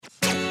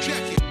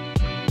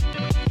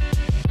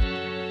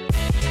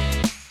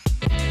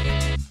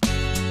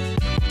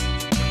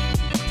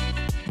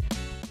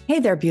Hey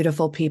there,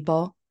 beautiful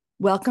people.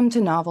 Welcome to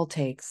Novel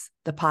Takes,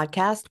 the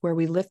podcast where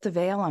we lift the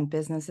veil on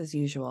business as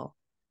usual.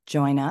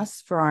 Join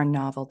us for our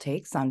novel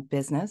takes on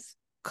business,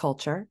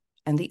 culture,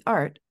 and the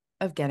art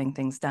of getting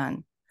things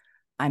done.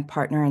 I'm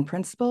partner and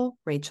principal,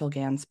 Rachel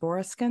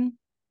Gansboroskin.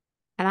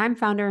 And I'm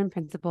founder and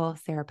principal,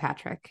 Sarah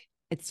Patrick.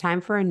 It's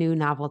time for a new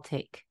novel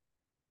take.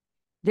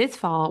 This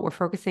fall, we're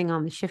focusing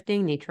on the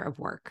shifting nature of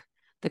work.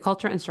 The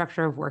culture and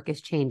structure of work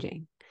is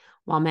changing.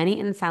 While many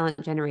in the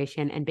silent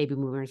generation and baby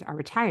boomers are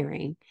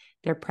retiring,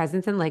 their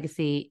presence and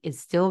legacy is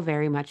still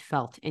very much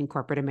felt in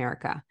corporate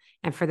America,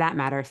 and for that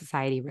matter,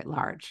 society writ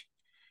large.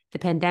 The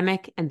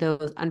pandemic and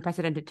those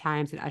unprecedented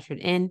times it ushered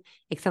in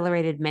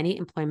accelerated many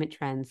employment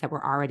trends that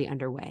were already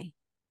underway.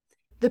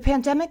 The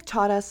pandemic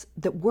taught us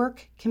that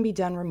work can be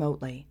done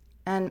remotely,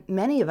 and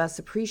many of us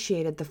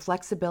appreciated the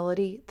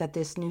flexibility that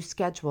this new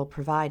schedule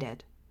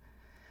provided.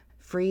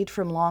 Freed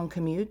from long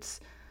commutes,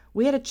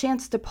 we had a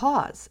chance to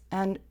pause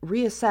and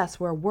reassess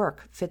where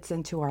work fits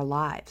into our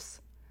lives.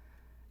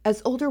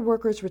 As older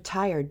workers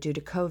retired due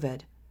to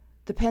COVID,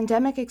 the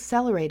pandemic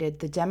accelerated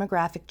the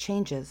demographic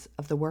changes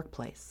of the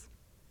workplace.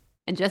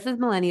 And just as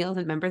millennials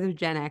and members of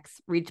Gen X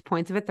reached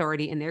points of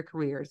authority in their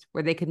careers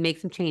where they could make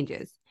some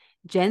changes,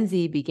 Gen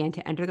Z began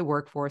to enter the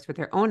workforce with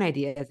their own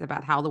ideas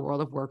about how the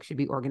world of work should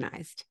be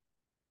organized.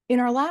 In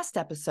our last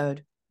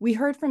episode, we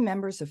heard from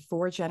members of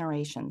 4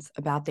 generations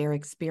about their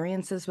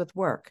experiences with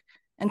work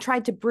and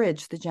tried to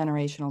bridge the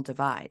generational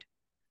divide.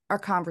 Our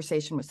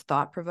conversation was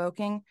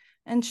thought-provoking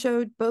and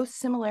showed both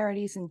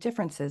similarities and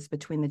differences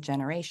between the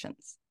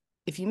generations.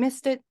 If you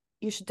missed it,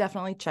 you should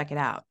definitely check it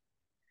out.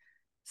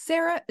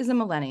 Sarah is a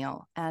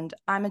millennial and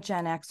I'm a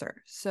Gen Xer,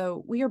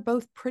 so we are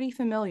both pretty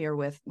familiar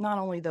with not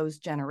only those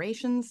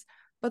generations,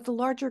 but the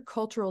larger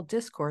cultural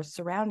discourse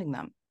surrounding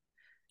them.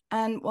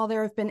 And while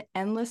there have been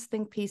endless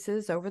think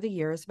pieces over the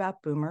years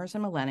about boomers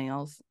and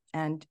millennials,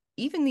 and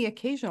even the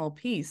occasional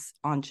piece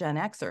on Gen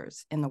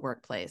Xers in the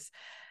workplace,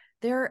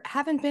 there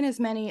haven't been as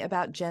many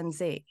about Gen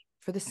Z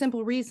for the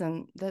simple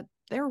reason that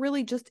they're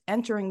really just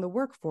entering the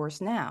workforce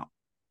now.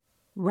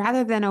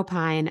 Rather than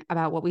opine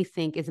about what we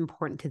think is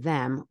important to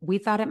them, we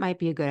thought it might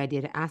be a good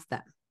idea to ask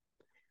them.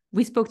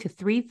 We spoke to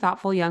 3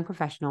 thoughtful young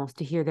professionals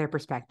to hear their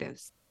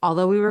perspectives.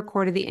 Although we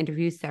recorded the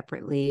interviews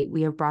separately,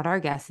 we have brought our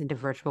guests into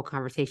virtual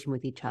conversation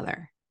with each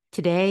other.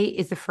 Today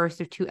is the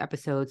first of 2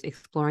 episodes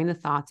exploring the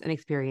thoughts and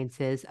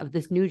experiences of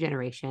this new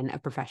generation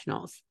of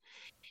professionals.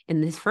 In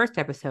this first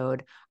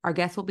episode, our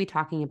guests will be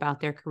talking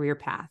about their career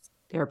paths,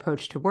 their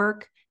approach to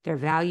work, their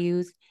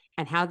values,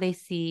 and how they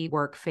see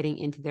work fitting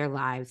into their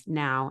lives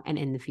now and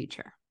in the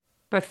future.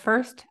 But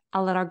first,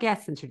 I'll let our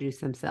guests introduce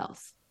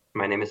themselves.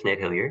 My name is Nate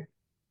Hillyer.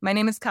 My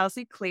name is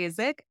Kelsey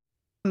Klaczyk.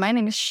 My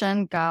name is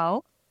Shen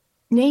Gao.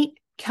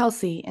 Nate,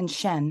 Kelsey, and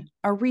Shen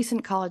are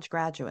recent college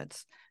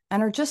graduates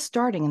and are just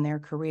starting in their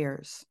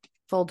careers.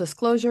 Full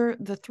disclosure,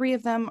 the 3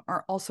 of them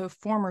are also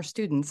former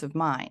students of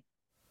mine.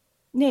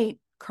 Nate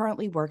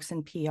currently works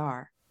in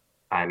PR.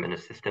 I'm an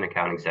assistant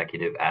account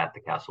executive at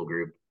the Castle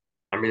Group.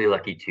 I'm really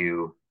lucky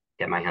to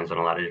get my hands on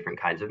a lot of different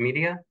kinds of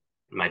media.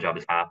 My job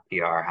is half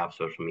PR, half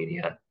social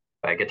media.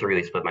 I get to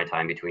really split my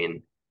time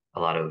between a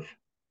lot of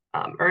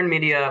earned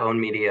media, owned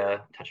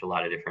media, touch a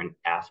lot of different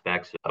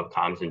aspects of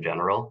comms in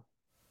general.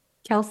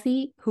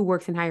 Kelsey, who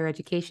works in higher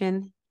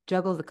education,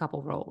 juggles a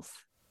couple roles.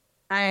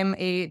 I'm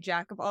a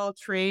jack of all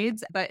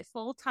trades, but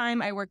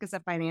full-time I work as a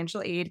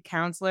financial aid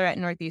counselor at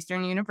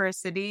Northeastern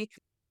University.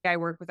 I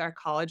work with our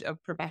College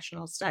of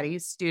Professional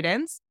Studies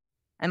students.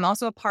 I'm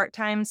also a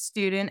part-time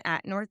student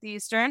at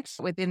Northeastern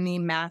within the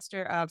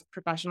Master of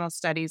Professional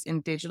Studies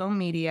in Digital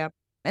Media.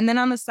 And then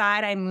on the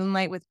side, I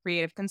moonlight with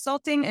creative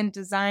consulting and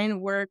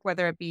design work,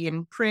 whether it be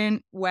in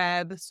print,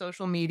 web,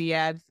 social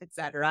media,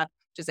 etc.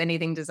 Just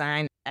anything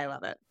design. I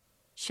love it.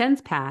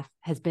 Shen's path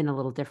has been a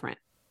little different.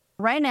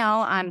 Right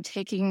now, I'm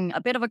taking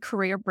a bit of a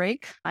career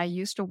break. I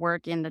used to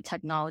work in the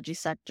technology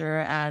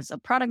sector as a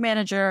product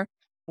manager,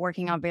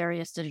 working on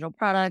various digital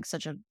products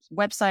such as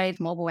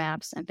websites, mobile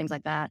apps, and things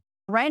like that.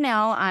 Right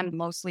now, I'm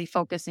mostly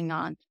focusing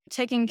on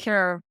taking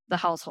care of the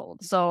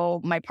household.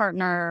 So my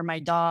partner, my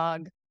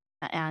dog,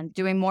 and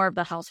doing more of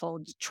the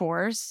household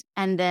chores.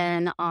 And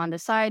then on the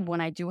side,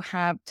 when I do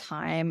have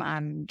time,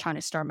 I'm trying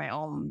to start my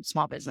own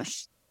small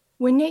business.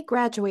 When Nate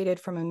graduated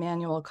from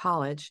Emmanuel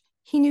College,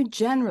 he knew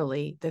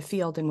generally the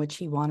field in which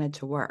he wanted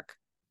to work.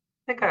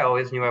 I think I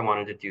always knew I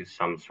wanted to do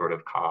some sort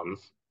of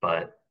comms,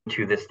 but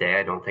to this day,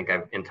 I don't think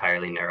I've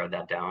entirely narrowed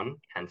that down.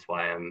 Hence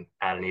why I'm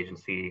at an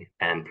agency,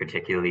 and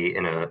particularly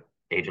in an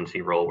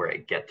agency role where I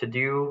get to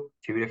do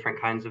 2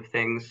 different kinds of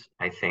things.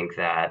 I think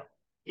that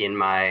in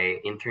my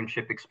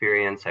internship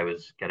experience, I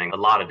was getting a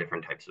lot of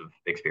different types of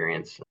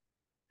experience,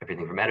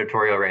 everything from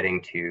editorial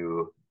writing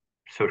to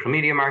social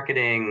media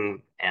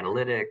marketing,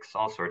 analytics,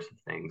 all sorts of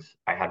things.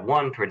 I had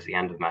one towards the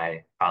end of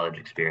my college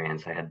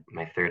experience. I had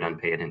my 3rd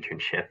unpaid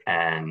internship,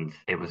 and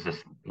it was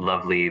this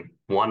lovely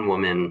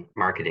one-woman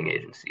marketing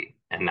agency.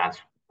 And that's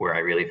where I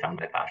really found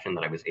my passion,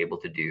 that I was able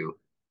to do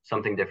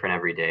something different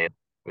every day. I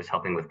was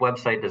helping with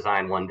website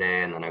design one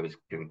day, and then I was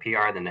doing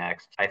PR the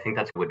next. I think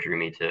that's what drew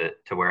me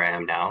to where I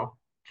am now.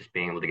 just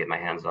being able to get my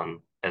hands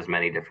on as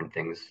many different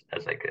things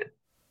as I could.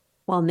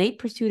 While Nate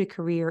pursued a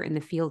career in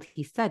the field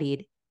he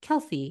studied,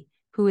 Kelsey,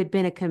 who had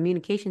been a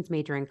communications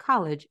major in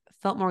college,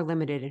 felt more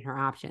limited in her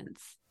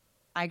options.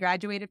 I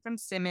graduated from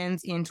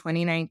Simmons in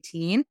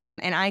 2019,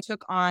 and I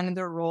took on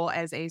the role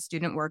as a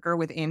student worker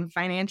within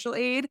financial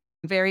aid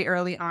very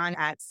early on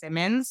at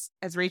Simmons.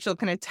 As Rachel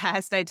can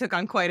attest, I took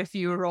on quite a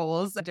few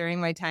roles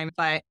during my time.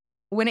 But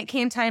when it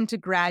came time to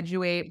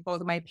graduate,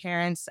 both of my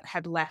parents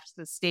had left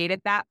the state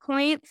at that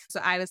point.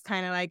 So I was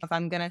kind of like, if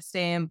I'm going to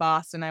stay in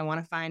Boston, I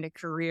want to find a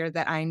career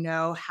that I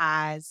know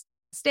has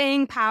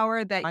staying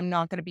power, that I'm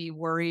not going to be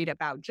worried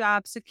about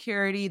job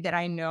security, that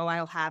I know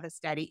I'll have a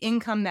steady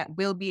income that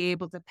will be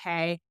able to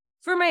pay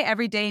for my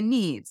everyday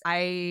needs.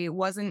 I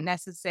wasn't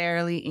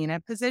necessarily in a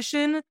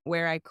position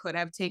where I could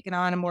have taken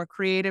on a more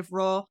creative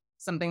role,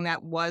 something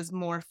that was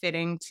more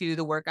fitting to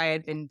the work I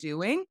had been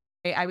doing.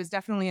 I was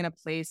definitely in a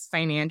place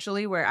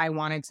financially where I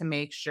wanted to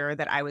make sure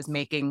that I was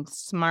making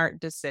smart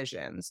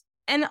decisions.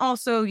 And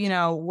also,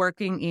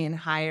 working in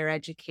higher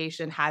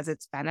education has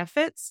its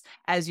benefits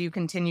as you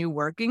continue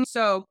working.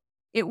 So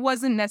it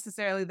wasn't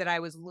necessarily that I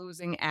was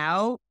losing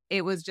out.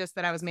 It was just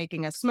that I was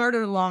making a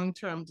smarter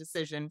long-term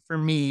decision for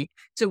me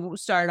to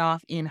start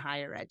off in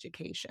higher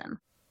education.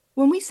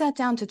 When we sat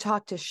down to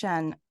talk to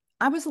Shen,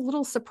 I was a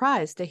little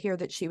surprised to hear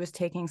that she was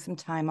taking some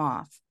time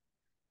off.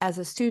 As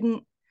a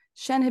student,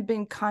 Shen had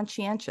been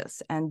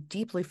conscientious and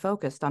deeply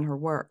focused on her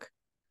work.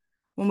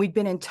 When we'd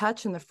been in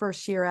touch in the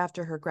first year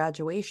after her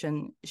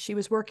graduation, she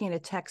was working at a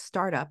tech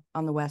startup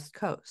on the West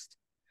Coast.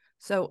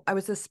 So I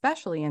was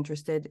especially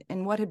interested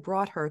in what had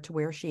brought her to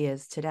where she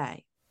is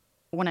today.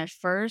 When I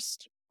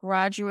first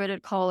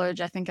graduated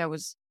college, I think I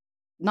was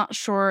not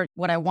sure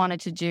what I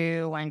wanted to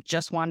do. I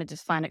just wanted to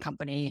find a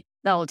company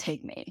that will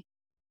take me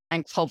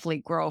and hopefully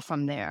grow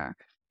from there.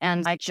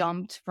 And I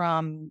jumped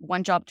from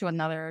one job to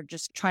another,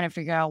 just trying to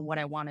figure out what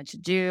I wanted to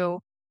do.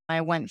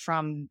 I went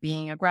from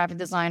being a graphic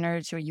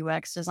designer to a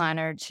UX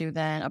designer to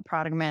then a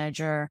product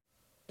manager.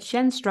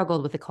 Shen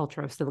struggled with the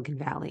culture of Silicon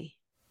Valley.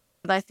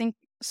 But I think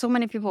so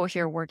many people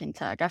here work in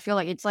tech. I feel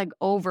like it's like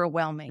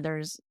overwhelming.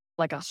 There's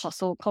like a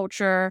hustle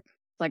culture,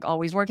 like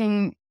always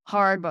working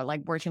hard, but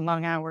like working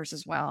long hours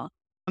as well.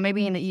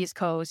 Maybe in the East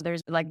Coast,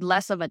 there's like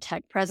less of a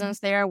tech presence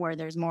there where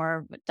there's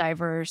more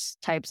diverse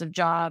types of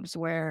jobs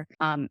where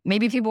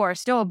maybe people are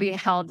still being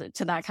held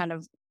to that kind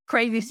of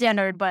crazy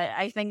standard. But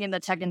I think in the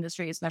tech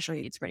industry,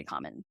 especially, it's pretty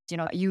common.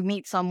 You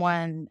meet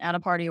someone at a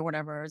party or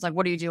whatever. It's like,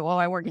 what do you do? Oh,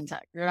 I work in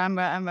tech. I'm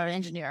an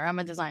engineer. I'm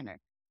a designer.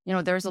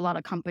 There's a lot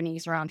of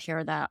companies around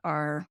here that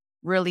are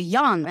really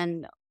young.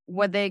 And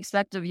what they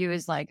expect of you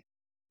is like,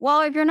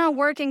 well, if you're not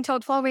working till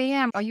 12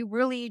 a.m., are you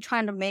really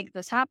trying to make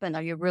this happen?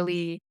 Are you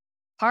really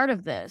part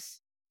of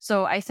this?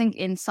 So I think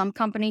in some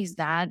companies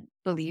that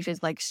belief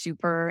is like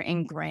super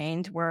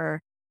ingrained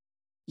where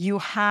you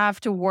have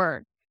to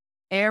work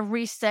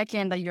every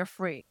second that you're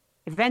free.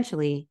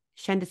 Eventually,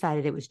 Shen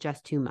decided it was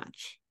just too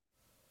much.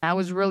 I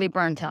was really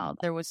burnt out.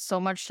 There was so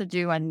much to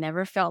do. I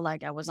never felt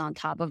like I was on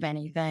top of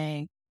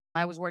anything.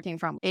 I was working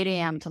from 8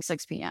 a.m. to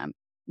 6 p.m.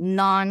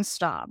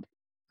 nonstop,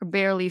 could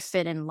barely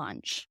fit in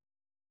lunch.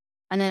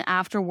 And then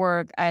after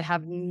work, I'd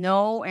have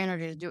no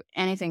energy to do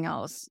anything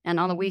else. And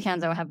on the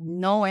weekends, I would have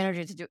no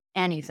energy to do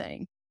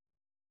anything.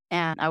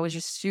 And I was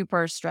just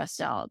super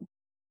stressed out.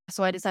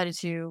 So I decided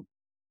to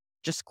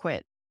just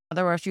quit.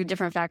 There were a few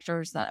different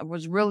factors that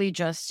was really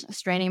just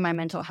straining my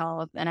mental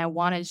health. And I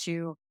wanted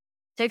to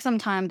take some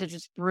time to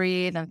just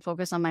breathe and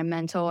focus on my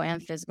mental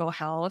and physical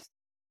health.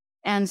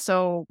 And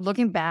so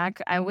looking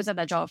back, I was at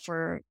that job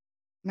for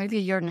maybe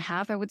a year and a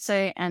half, I would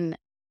say. And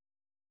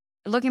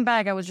looking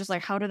back, I was just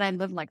like, how did I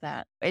live like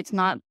that? It's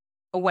not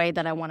a way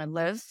that I want to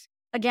live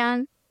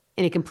again.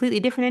 In a completely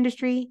different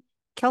industry,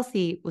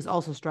 Kelsey was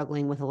also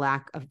struggling with a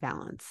lack of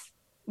balance.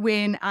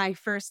 When I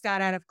first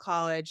got out of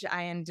college,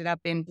 I ended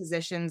up in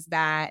positions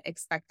that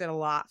expected a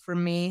lot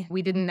from me.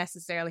 We didn't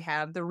necessarily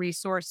have the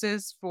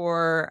resources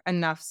for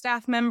enough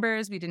staff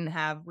members. We didn't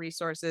have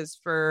resources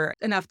for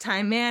enough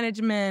time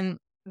management.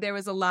 There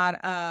was a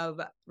lot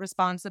of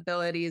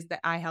responsibilities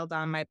that I held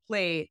on my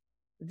plate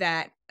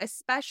that,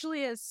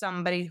 especially as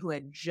somebody who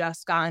had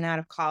just gotten out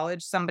of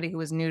college, somebody who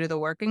was new to the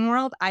working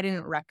world, I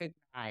didn't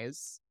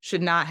recognize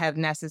should not have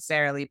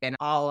necessarily been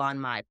all on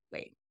my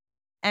plate.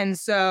 And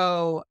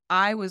so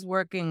I was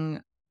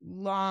working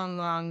long,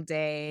 long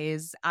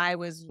days. I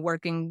was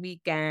working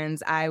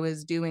weekends. I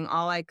was doing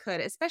all I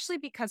could, especially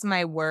because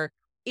my work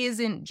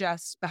isn't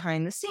just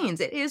behind the scenes.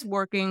 It is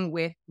working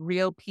with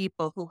real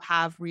people who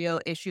have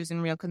real issues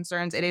and real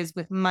concerns. It is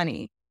with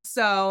money.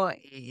 So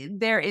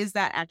there is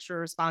that extra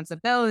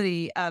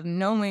responsibility of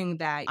knowing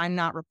that I'm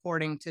not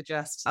reporting to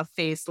just a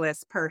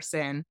faceless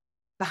person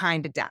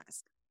behind a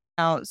desk.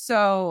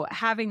 So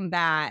having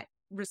that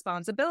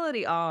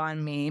responsibility all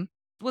on me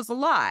was a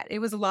lot. It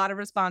was a lot of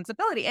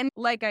responsibility. And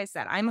like I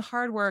said, I'm a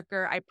hard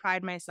worker. I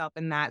pride myself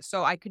in that.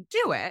 So I could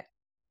do it.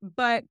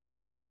 But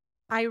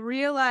I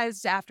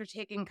realized after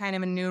taking kind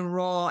of a new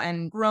role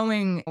and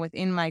growing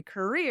within my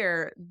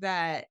career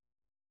that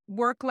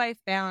work-life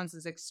balance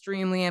is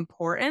extremely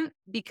important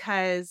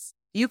because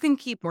You can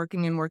keep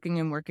working and working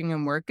and working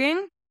and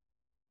working,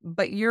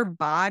 but your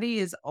body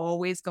is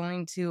always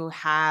going to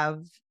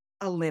have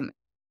a limit,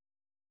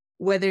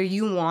 whether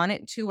you want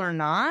it to or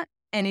not.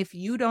 And if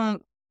you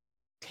don't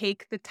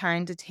take the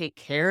time to take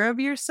care of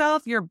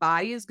yourself, your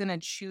body is going to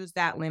choose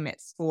that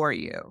limit for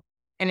you.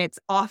 And it's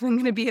often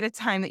going to be at a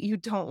time that you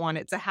don't want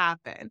it to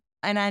happen.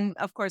 And then,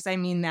 of course, I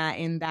mean that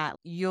in that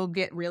you'll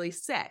get really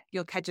sick.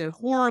 You'll catch a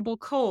horrible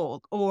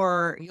cold,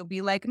 or you'll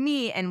be like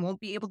me and won't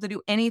be able to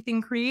do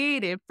anything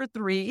creative for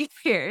 3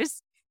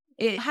 years.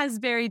 It has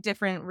very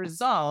different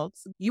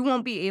results. You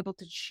won't be able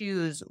to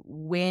choose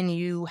when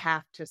you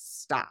have to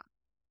stop.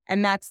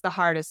 And that's the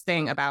hardest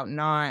thing about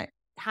not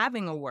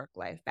having a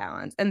work-life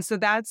balance. And so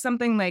that's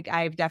something like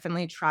I've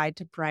definitely tried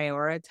to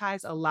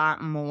prioritize a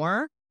lot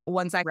more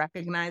once I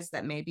recognized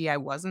that maybe I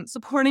wasn't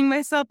supporting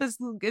myself as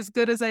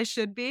good as I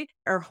should be,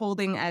 or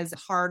holding as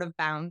hard of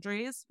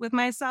boundaries with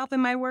myself in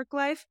my work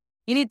life.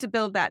 You need to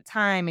build that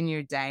time in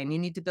your day, and you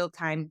need to build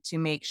time to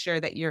make sure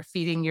that you're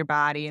feeding your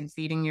body and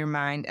feeding your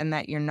mind, and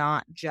that you're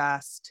not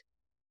just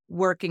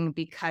working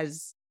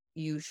because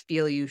you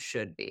feel you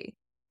should be,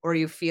 or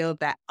you feel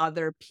that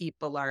other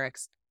people are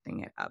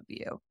expecting it of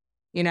you.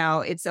 You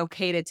know, it's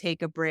okay to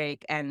take a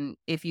break. And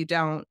if you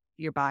don't,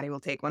 your body will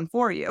take one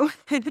for you.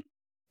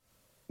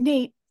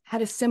 Nate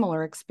had a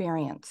similar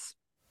experience.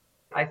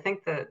 I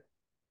think that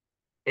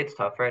it's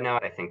tough right now.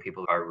 I think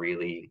people are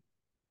really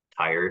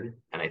tired,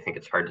 and I think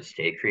it's hard to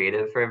stay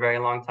creative for a very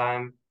long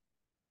time.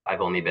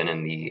 I've only been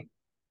in the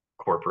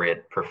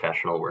corporate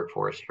professional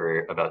workforce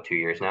for about 2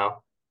 years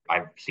now.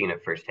 I've seen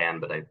it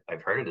firsthand, but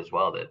I've heard it as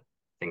well that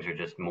things are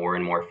just more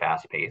and more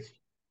fast paced,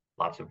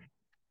 lots of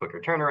quicker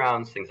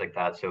turnarounds, things like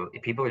that. So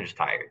people are just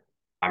tired.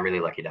 I'm really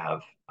lucky to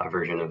have a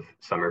version of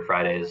Summer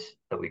Fridays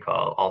that we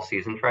call All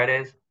Season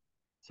Fridays.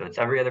 So it's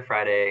every other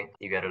Friday,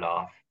 you get it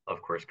off,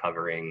 of course,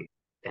 covering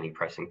any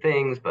pressing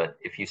things. But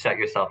if you set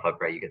yourself up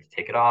right, you get to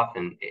take it off.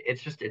 And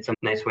it's a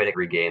nice way to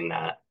regain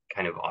that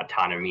kind of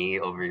autonomy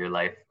over your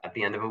life at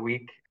the end of a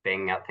week,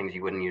 banging out things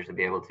you wouldn't usually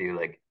be able to.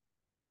 Like,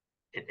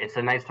 it's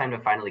a nice time to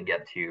finally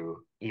get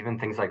to even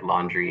things like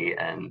laundry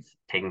and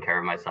taking care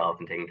of myself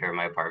and taking care of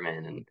my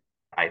apartment. And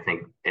I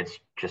think it's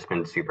just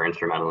been super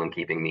instrumental in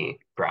keeping me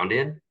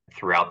grounded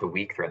throughout the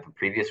week, throughout the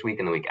previous week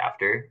and the week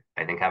after.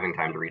 I think having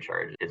time to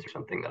recharge is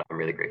something that I'm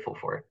really grateful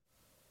for.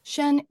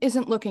 Shen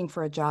isn't looking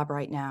for a job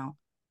right now,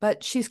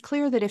 but she's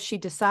clear that if she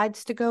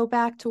decides to go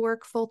back to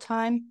work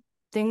full-time,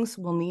 things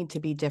will need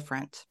to be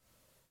different.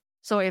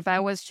 So if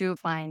I was to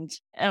find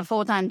a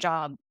full-time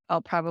job,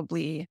 I'll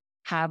probably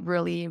have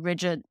really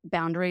rigid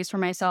boundaries for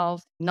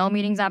myself. No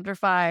meetings after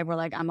 5, or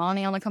like I'm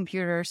only on the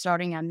computer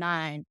starting at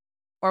 9,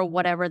 or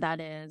whatever that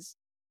is.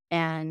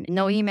 And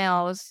no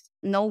emails,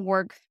 no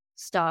work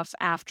stuff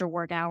after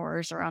work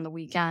hours or on the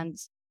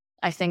weekends.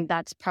 I think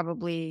that's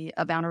probably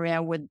a boundary I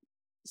would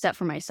set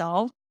for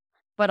myself.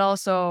 But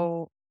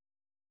also,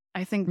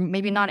 I think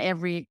maybe not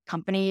every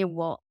company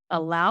will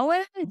allow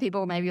it.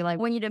 People may be like,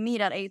 we need to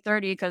meet at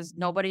 8:30 because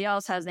nobody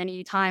else has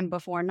any time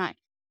before 9.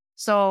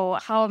 So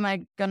how am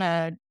I going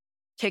to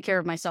take care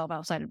of myself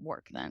outside of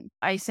work then?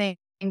 I think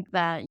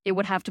that it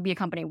would have to be a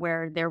company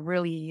where they're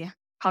really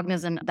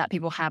cognizant that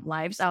people have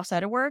lives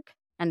outside of work,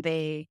 and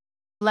they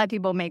let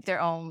people make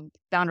their own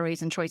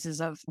boundaries and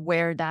choices of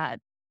where that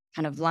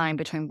kind of line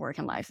between work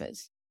and life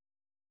is.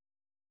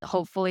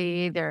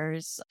 Hopefully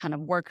there's kind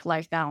of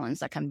work-life balance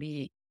that can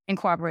be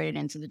incorporated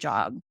into the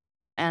job.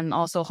 And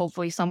also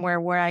hopefully somewhere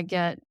where I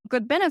get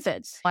good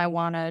benefits. I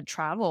want to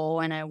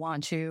travel and I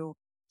want to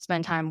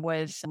spend time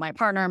with my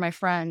partner, my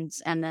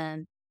friends, and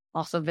then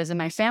also visit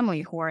my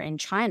family who are in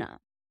China.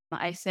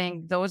 I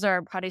think those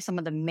are probably some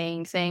of the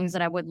main things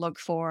that I would look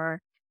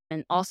for.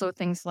 And also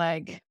things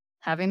like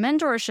having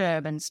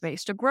mentorship and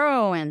space to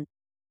grow, and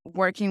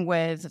working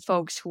with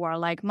folks who are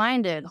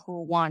like-minded,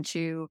 who want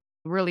to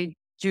really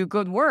do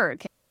good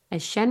work.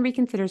 As Shen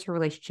reconsiders her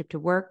relationship to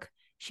work,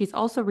 she's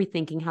also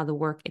rethinking how the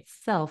work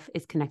itself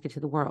is connected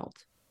to the world.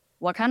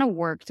 What kind of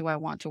work do I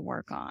want to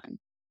work on?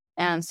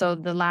 And so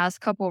the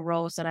last couple of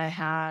roles that I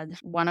had,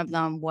 one of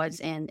them was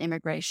in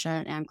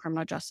immigration and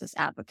criminal justice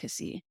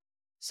advocacy.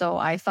 So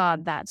I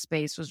thought that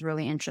space was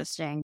really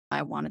interesting.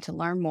 I wanted to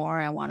learn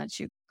more. I wanted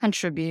to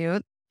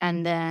contribute.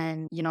 And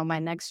then, my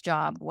next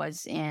job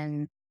was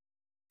in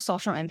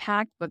social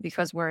impact, but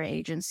because we're an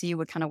agency,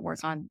 we kind of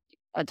work on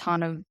a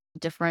ton of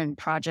different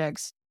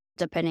projects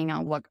depending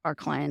on what our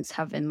clients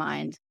have in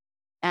mind.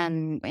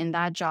 And in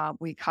that job,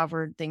 we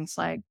covered things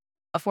like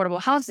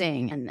affordable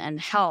housing and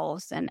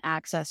health and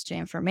access to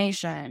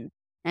information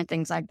and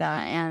things like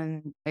that.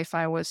 And if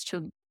I was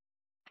to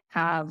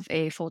have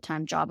a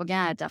full-time job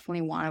again, I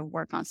definitely want to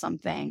work on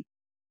something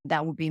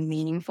that would be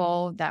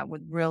meaningful, that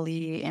would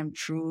really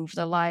improve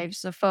the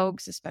lives of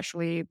folks,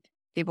 especially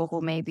people who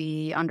may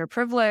be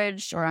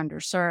underprivileged or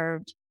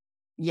underserved.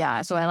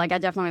 Yeah, so I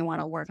definitely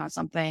want to work on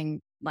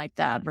something like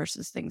that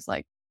versus things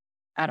like,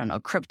 I don't know,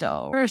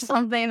 crypto or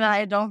something that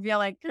I don't feel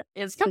like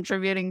is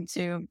contributing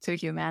to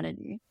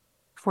humanity.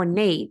 For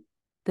Nate,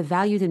 the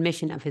values and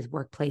mission of his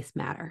workplace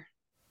matter.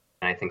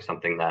 And I think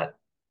something that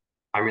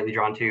I'm really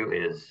drawn to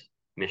is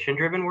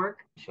mission-driven work.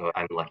 So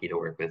I'm lucky to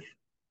work with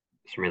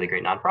some really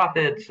great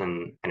nonprofits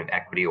and kind of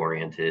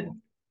equity-oriented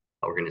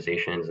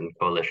organizations and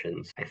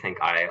coalitions. I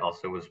think I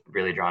also was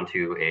really drawn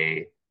to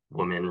a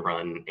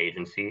woman-run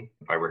agency.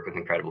 I work with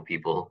incredible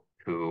people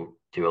who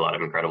do a lot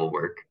of incredible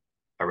work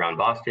around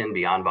Boston,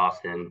 beyond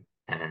Boston,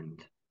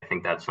 and I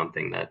think that's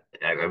something that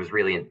I was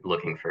really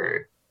looking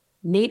for.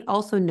 Nate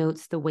also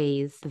notes the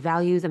ways the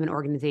values of an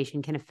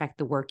organization can affect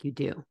the work you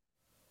do.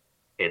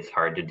 It's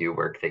hard to do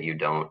work that you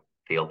don't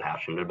feel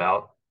passionate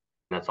about.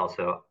 And that's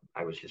also,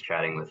 I was just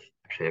chatting with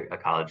actually a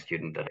college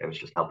student that I was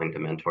just helping to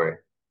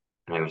mentor.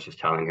 And I was just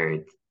telling her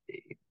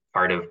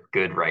part of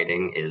good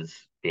writing is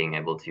being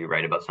able to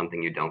write about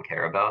something you don't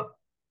care about.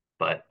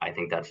 But I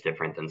think that's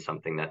different than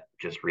something that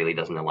just really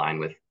doesn't align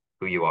with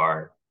who you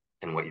are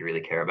and what you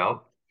really care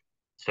about.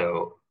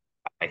 So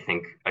I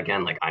think,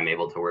 again, like I'm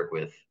able to work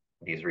with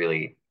these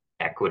really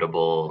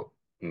equitable,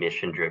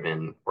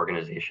 mission-driven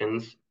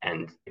organizations,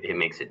 and it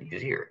makes it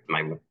easier.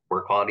 My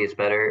work quality is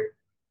better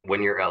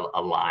when you're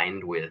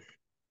aligned with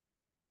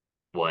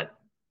what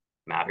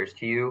matters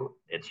to you.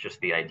 It's just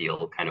the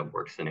ideal kind of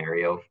work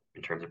scenario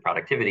in terms of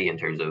productivity, in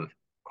terms of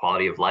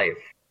quality of life.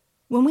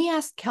 When we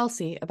asked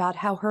Kelsey about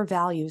how her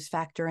values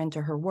factor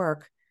into her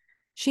work,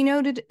 she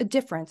noted a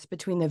difference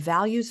between the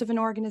values of an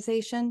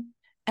organization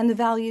and the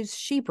values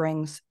she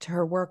brings to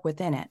her work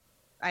within it.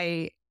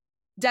 I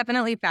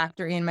definitely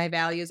factor in my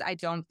values. I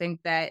don't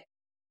think that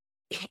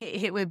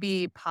it would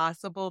be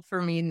possible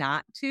for me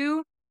not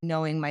to,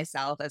 knowing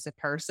myself as a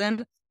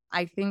person.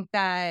 I think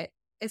that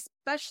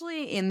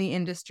especially in the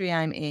industry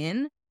I'm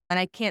in, and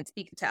I can't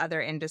speak to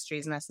other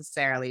industries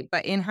necessarily,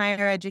 but in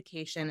higher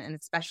education and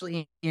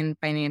especially in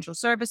financial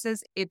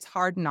services, it's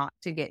hard not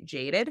to get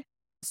jaded.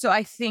 So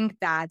I think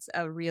that's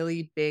a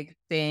really big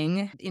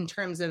thing in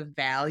terms of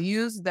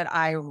values that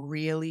I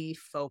really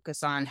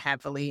focus on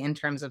heavily in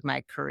terms of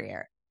my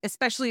career.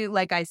 Especially,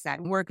 like I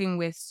said, working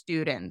with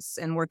students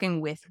and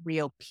working with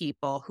real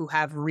people who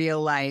have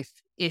real life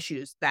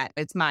issues that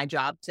it's my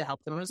job to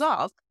help them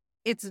resolve.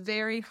 It's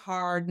very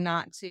hard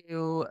not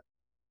to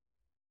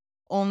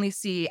only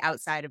see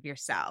outside of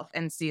yourself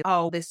and see,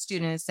 oh, this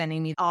student is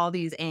sending me all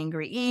these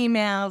angry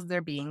emails.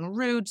 They're being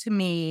rude to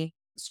me.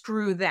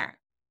 Screw them.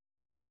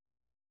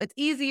 It's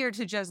easier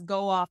to just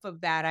go off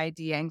of that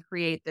idea and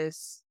create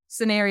this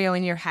scenario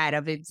in your head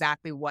of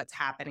exactly what's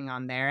happening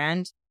on their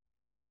end.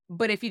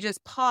 But if you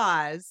just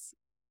pause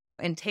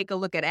and take a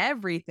look at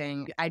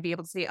everything, I'd be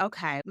able to say,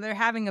 okay, they're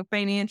having a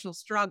financial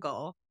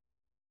struggle.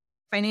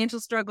 Financial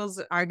struggles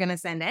are going to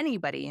send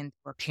anybody into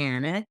a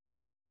panic.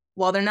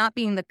 While they're not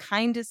being the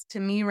kindest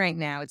to me right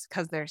now, it's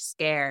because they're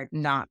scared,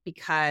 not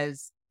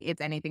because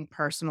it's anything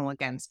personal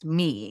against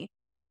me.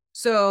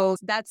 So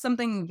that's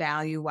something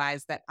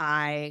value-wise that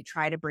I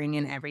try to bring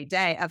in every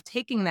day, of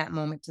taking that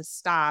moment to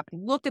stop,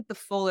 look at the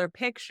fuller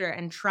picture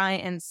and try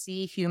and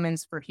see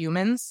humans for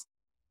humans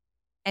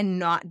and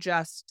not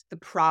just the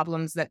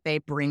problems that they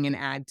bring and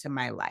add to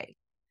my life.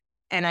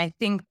 And I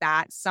think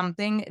that's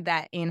something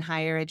that in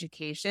higher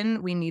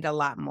education, we need a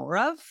lot more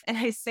of. And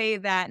I say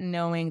that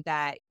knowing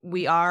that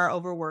we are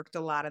overworked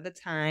a lot of the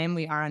time.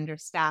 We are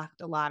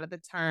understaffed a lot of the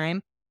time.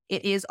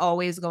 It is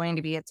always going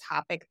to be a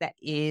topic that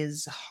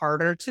is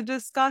harder to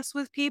discuss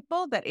with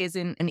people. That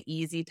isn't an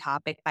easy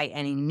topic by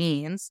any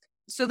means.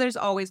 So there's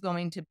always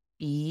going to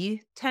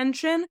be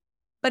tension.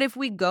 But if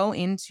we go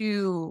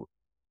into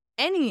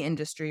any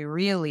industry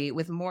really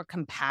with more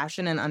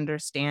compassion and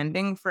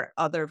understanding for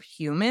other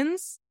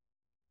humans,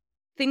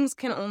 things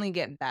can only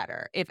get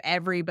better if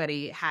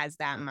everybody has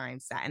that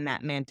mindset and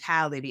that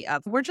mentality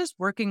of we're just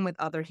working with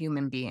other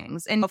human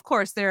beings. And of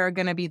course, there are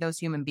going to be those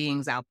human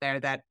beings out there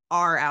that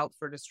are out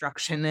for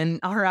destruction and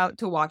are out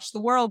to watch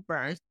the world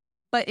burn.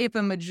 But if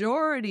a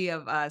majority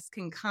of us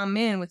can come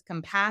in with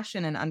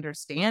compassion and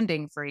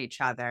understanding for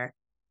each other,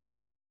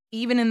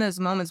 even in those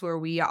moments where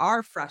we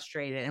are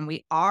frustrated and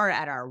we are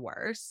at our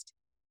worst,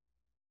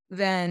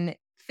 then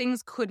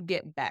things could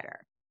get better.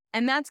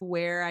 And that's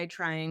where I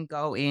try and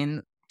go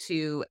in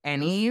to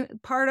any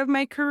part of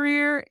my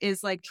career,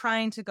 is like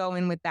trying to go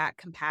in with that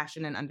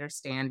compassion and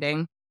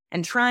understanding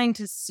and trying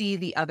to see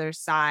the other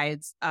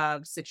sides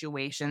of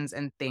situations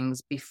and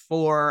things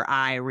before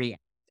I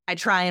react. I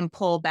try and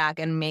pull back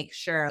and make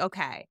sure,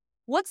 okay,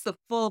 what's the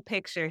full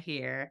picture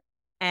here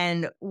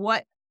and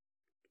what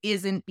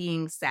isn't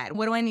being said?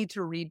 What do I need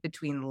to read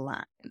between the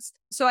lines?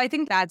 So I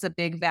think that's a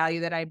big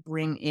value that I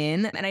bring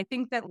in. And I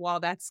think that while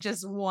that's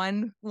just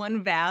one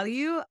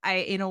value,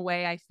 in a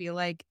way, I feel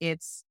like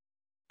it's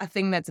a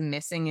thing that's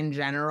missing in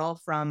general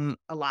from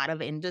a lot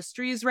of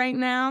industries right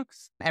now.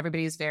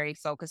 Everybody's very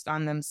focused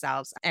on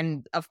themselves.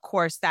 And of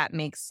course, that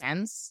makes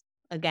sense.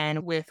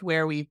 Again, with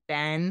where we've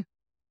been,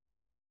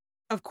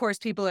 of course,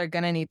 people are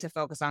going to need to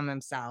focus on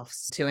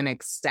themselves to an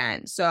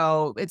extent.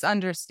 So it's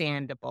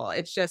understandable.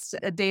 It's just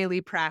a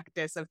daily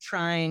practice of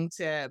trying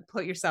to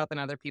put yourself in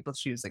other people's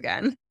shoes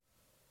again.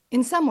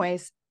 In some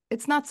ways,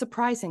 it's not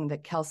surprising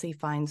that Kelsey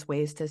finds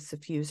ways to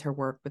suffuse her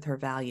work with her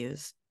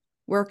values.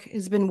 Work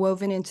has been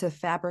woven into the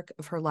fabric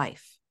of her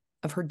life,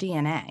 of her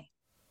DNA.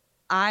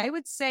 I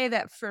would say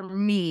that for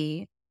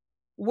me,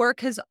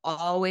 Work has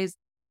always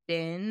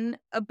been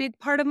a big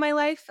part of my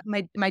life.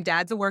 My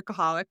dad's a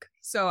workaholic,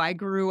 so I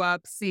grew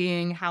up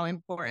seeing how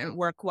important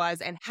work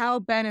was and how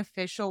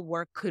beneficial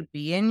work could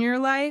be in your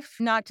life.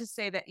 Not to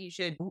say that you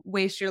should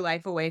waste your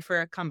life away for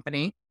a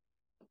company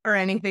or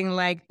anything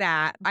like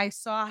that. I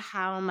saw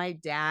how my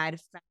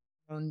dad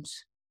found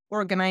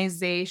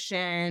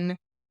organization,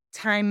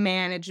 time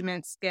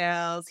management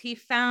skills. He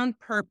found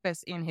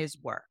purpose in his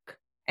work.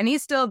 And he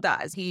still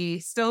does.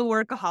 He's still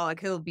a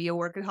workaholic. He'll be a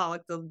workaholic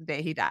till the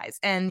day he dies.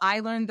 And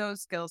I learned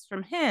those skills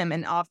from him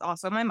and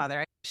also my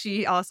mother.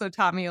 She also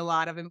taught me a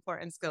lot of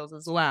important skills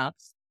as well.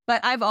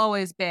 But I've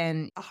always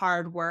been a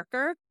hard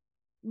worker.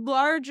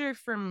 Larger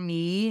for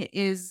me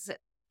is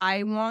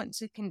I want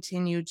to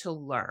continue to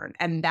learn.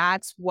 And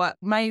that's what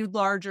my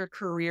larger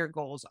career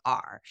goals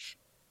are.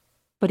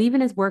 But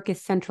even as work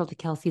is central to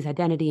Kelsey's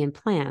identity and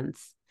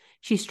plans,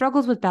 she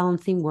struggles with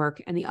balancing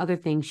work and the other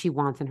things she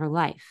wants in her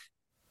life.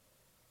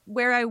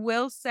 Where I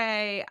will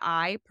say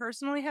I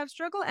personally have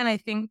struggled, and I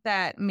think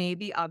that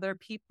maybe other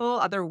people,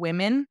 other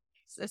women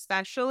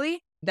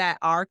especially, that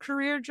are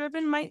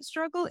career-driven might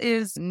struggle,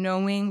 is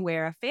knowing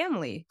where a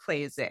family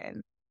plays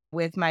in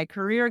with my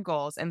career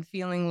goals and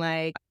feeling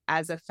like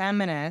as a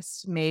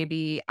feminist,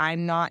 maybe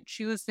I'm not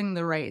choosing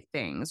the right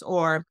things,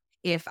 or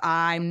if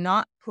I'm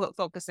not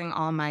focusing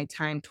all my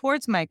time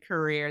towards my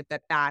career,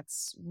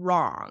 that's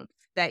wrong.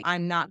 That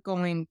I'm not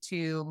going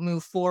to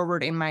move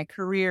forward in my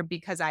career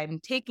because I'm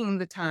taking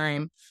the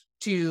time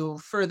to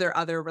further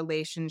other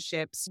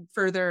relationships,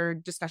 further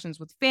discussions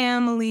with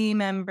family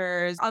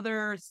members,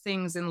 other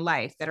things in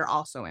life that are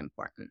also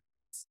important.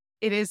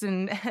 It is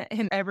an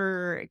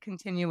ever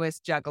continuous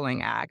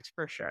juggling act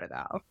for sure,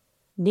 though.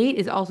 Nate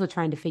is also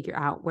trying to figure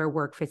out where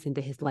work fits into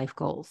his life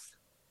goals.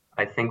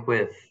 I think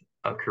with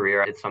a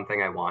career, it's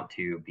something I want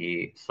to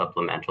be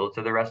supplemental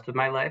to the rest of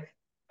my life.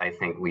 I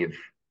think we've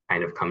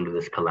kind of come to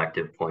this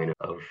collective point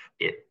of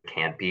it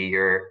can't be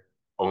your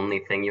only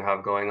thing you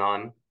have going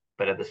on.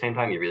 But at the same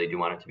time, you really do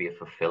want it to be a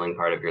fulfilling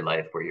part of your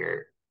life where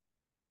you're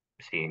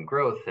seeing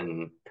growth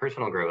and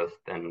personal growth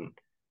and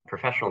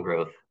professional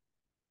growth.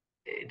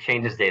 It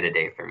changes day to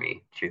day for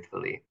me,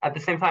 truthfully. At the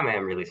same time, I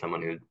am really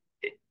someone who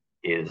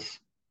is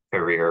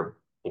career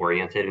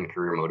oriented and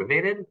career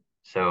motivated.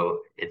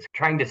 So it's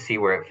trying to see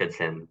where it fits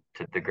in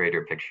to the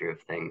greater picture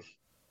of things.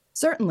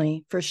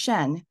 Certainly, for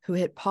Shen, who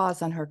hit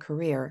pause on her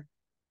career,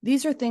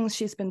 these are things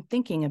she's been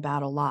thinking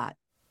about a lot.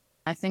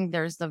 I think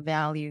there's the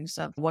values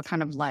of what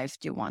kind of life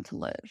do you want to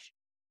live?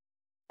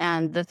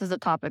 And this is a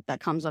topic that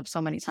comes up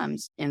so many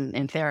times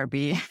in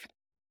therapy.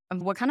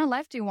 What kind of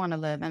life do you want to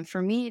live? And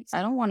for me,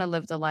 I don't want to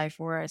live the life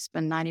where I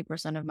spend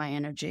 90% of my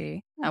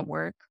energy at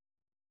work.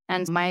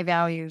 And my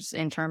values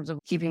in terms of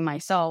keeping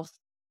myself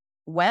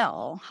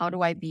well, how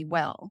do I be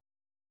well?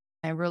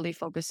 I'm really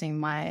focusing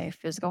my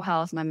physical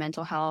health, my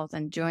mental health,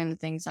 and doing the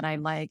things that I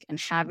like and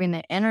having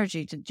the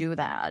energy to do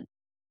that.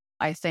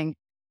 I think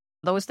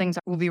those things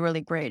will be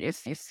really great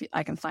if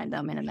I can find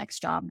them in the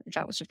next job, if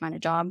I was to find a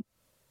job.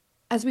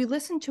 As we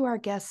listened to our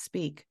guests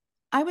speak,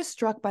 I was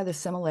struck by the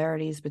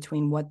similarities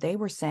between what they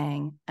were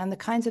saying and the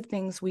kinds of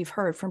things we've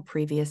heard from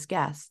previous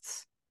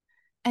guests.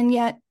 And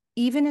yet,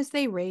 even as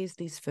they raised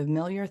these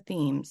familiar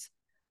themes,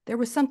 there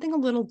was something a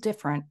little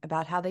different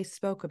about how they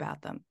spoke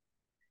about them,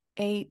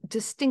 a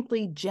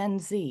distinctly Gen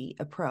Z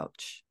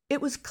approach. It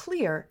was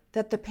clear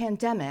that the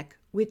pandemic,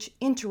 which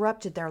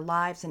interrupted their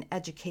lives and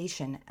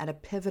education at a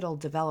pivotal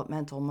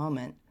developmental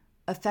moment,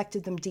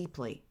 affected them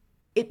deeply.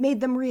 It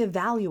made them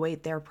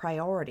reevaluate their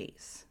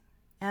priorities.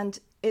 And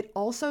it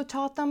also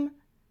taught them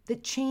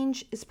that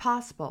change is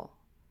possible.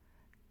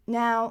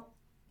 Now,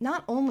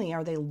 not only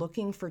are they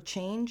looking for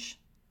change,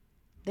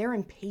 they're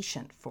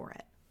impatient for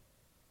it.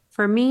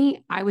 For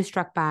me, I was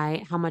struck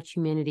by how much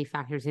humanity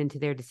factors into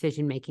their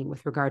decision-making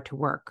with regard to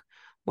work,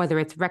 whether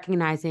it's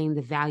recognizing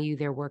the value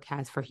their work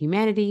has for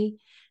humanity,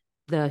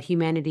 the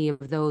humanity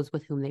of those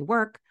with whom they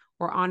work,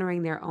 or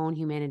honoring their own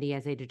humanity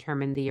as they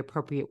determine the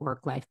appropriate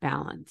work-life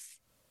balance.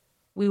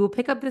 We will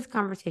pick up this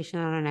conversation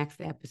on our next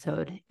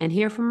episode and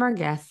hear from our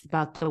guests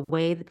about the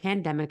way the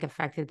pandemic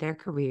affected their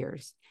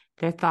careers,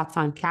 their thoughts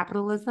on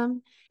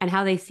capitalism, and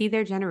how they see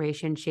their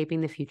generation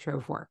shaping the future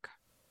of work.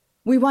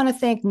 We want to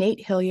thank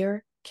Nate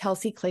Hillyer,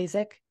 Kelsey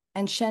Klaczyk,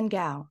 and Shen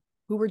Gao,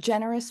 who were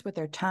generous with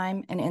their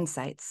time and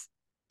insights.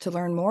 To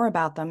learn more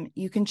about them,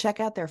 you can check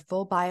out their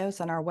full bios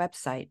on our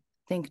website,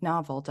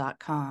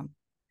 thinknovel.com.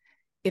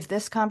 If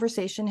this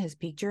conversation has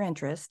piqued your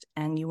interest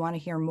and you want to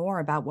hear more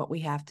about what we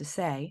have to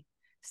say,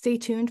 stay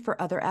tuned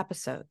for other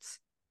episodes.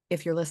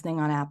 If you're listening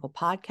on Apple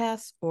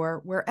Podcasts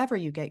or wherever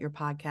you get your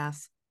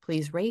podcasts,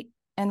 please rate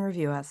and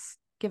review us.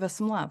 Give us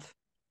some love.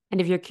 And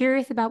if you're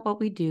curious about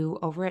what we do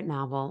over at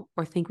Novel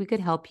or think we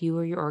could help you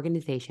or your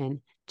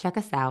organization, check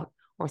us out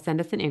or send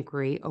us an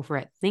inquiry over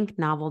at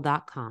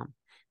thinknovel.com.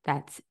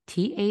 That's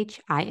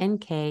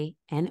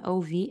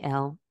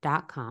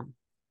thinknovel.com.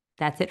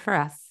 That's it for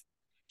us.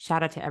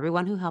 Shout out to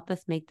everyone who helped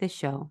us make this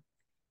show.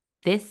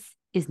 This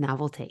is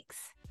Novel Takes.